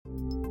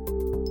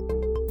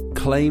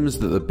claims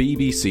that the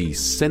BBC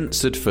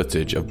censored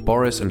footage of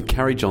Boris and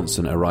Carrie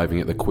Johnson arriving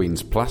at the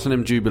Queen's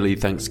Platinum Jubilee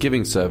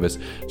Thanksgiving service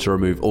to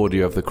remove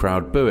audio of the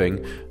crowd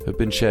booing have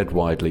been shared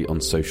widely on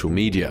social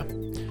media.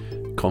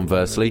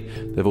 Conversely,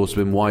 there have also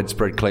been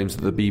widespread claims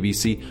that the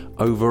BBC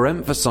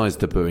overemphasised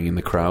the booing in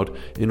the crowd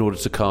in order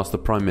to cast the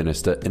Prime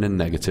Minister in a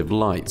negative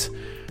light.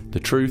 The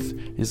truth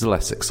is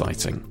less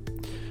exciting.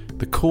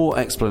 The core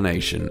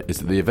explanation is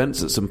that the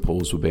events at St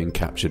Paul's were being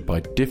captured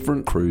by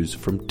different crews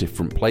from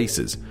different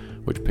places,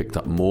 which picked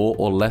up more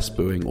or less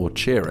booing or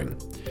cheering.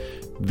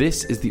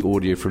 This is the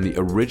audio from the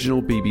original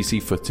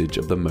BBC footage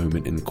of the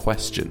moment in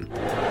question.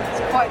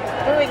 It's quite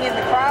booing in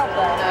the crowd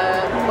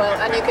there.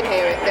 And you can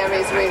hear it. There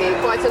is really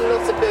quite a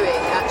lot of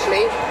booing,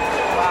 actually.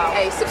 Wow.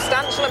 A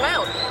substantial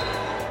amount.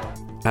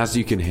 As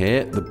you can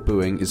hear, the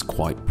booing is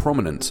quite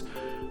prominent.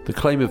 The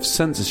claim of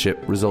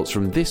censorship results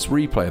from this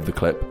replay of the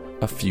clip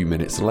a few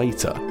minutes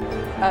later.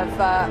 Of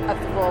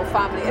the royal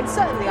family. And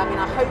certainly,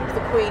 I hope the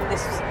Queen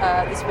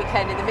this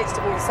weekend, in the midst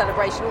of all the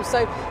celebration,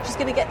 also she's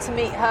going to get to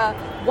meet her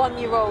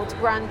 1-year-old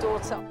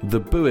granddaughter. The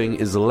booing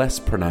is less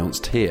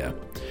pronounced here.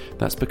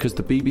 That's because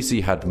the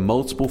BBC had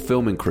multiple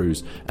filming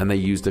crews and they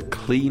used a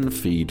clean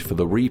feed for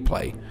the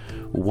replay.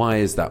 Why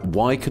is that?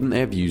 Why couldn't they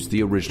have used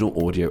the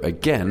original audio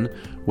again,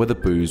 where the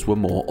boos were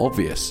more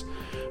obvious?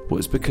 Well,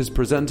 it's because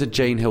presenter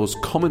Jane Hill's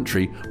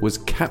commentary was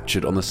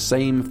captured on the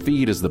same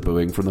feed as the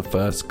booing from the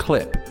first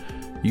clip.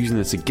 Using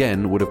this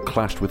again would have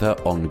clashed with her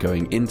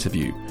ongoing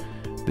interview.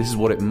 This is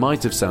what it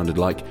might have sounded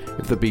like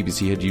if the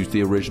BBC had used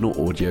the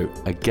original audio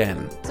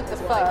again. The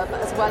firm,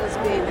 as well as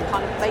being the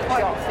kind of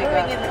matriarch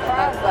figure in the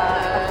crowd.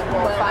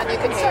 And you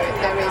can hear it.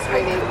 There is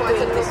really quite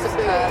a lot of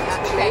booing,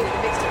 actually. In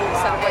the midst of all the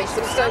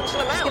celebration. Substantial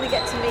amount. She's going to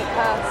get to meet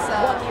her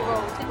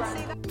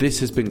 1-year-old. This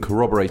has been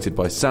corroborated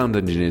by sound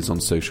engineers on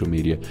social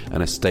media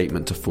and a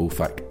statement to Full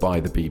Fact by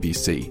the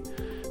BBC.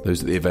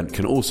 Those at the event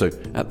can also,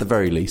 at the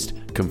very least,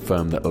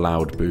 confirm that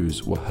loud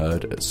boos were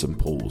heard at St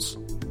Paul's.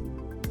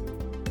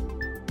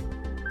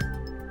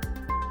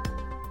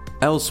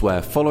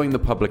 Elsewhere, following the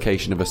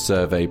publication of a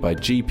survey by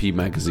GP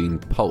magazine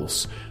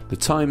Pulse, The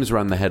Times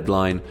ran the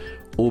headline,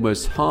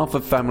 "Almost half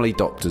of family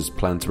doctors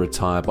plan to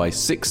retire by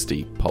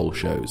 60, poll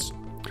shows."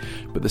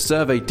 But the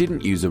survey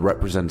didn't use a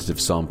representative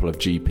sample of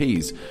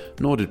GPs,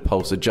 nor did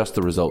Pulse adjust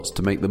the results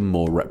to make them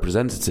more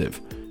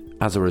representative.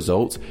 As a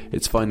result,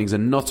 its findings are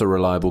not a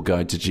reliable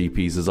guide to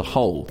GPs as a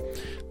whole.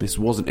 This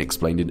wasn't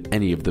explained in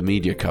any of the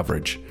media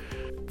coverage.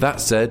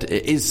 That said,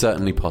 it is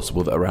certainly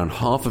possible that around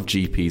half of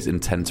GPs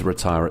intend to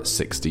retire at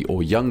 60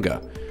 or younger.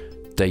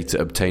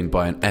 Data obtained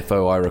by an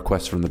FOI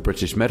request from the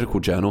British Medical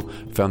Journal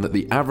found that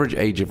the average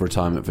age of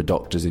retirement for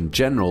doctors in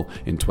general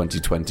in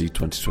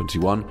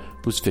 2020-2021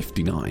 was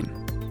 59.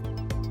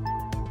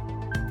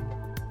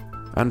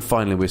 And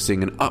finally, we're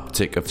seeing an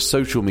uptick of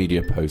social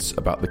media posts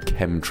about the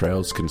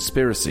chemtrails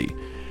conspiracy.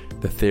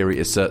 The theory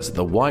asserts that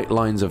the white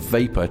lines of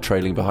vapour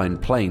trailing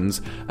behind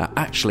planes are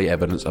actually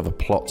evidence of a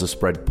plot to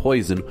spread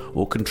poison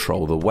or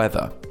control the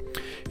weather.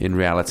 In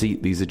reality,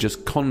 these are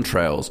just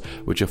contrails,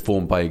 which are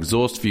formed by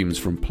exhaust fumes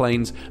from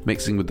planes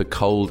mixing with the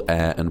cold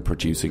air and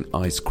producing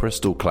ice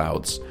crystal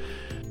clouds.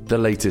 The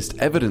latest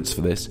evidence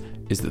for this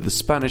is that the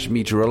Spanish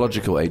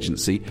Meteorological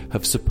Agency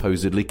have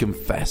supposedly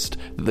confessed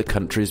that the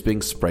country is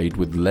being sprayed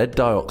with lead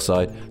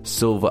dioxide,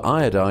 silver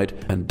iodide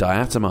and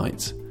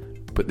diatomite.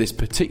 But this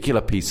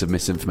particular piece of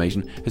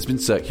misinformation has been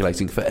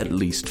circulating for at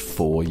least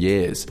 4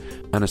 years,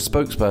 and a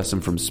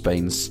spokesperson from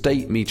Spain's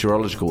State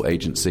Meteorological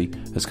Agency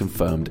has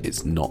confirmed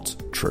it's not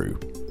true.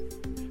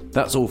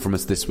 That's all from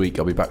us this week.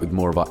 I'll be back with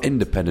more of our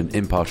independent,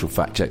 impartial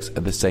fact checks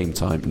at the same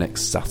time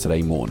next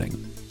Saturday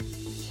morning.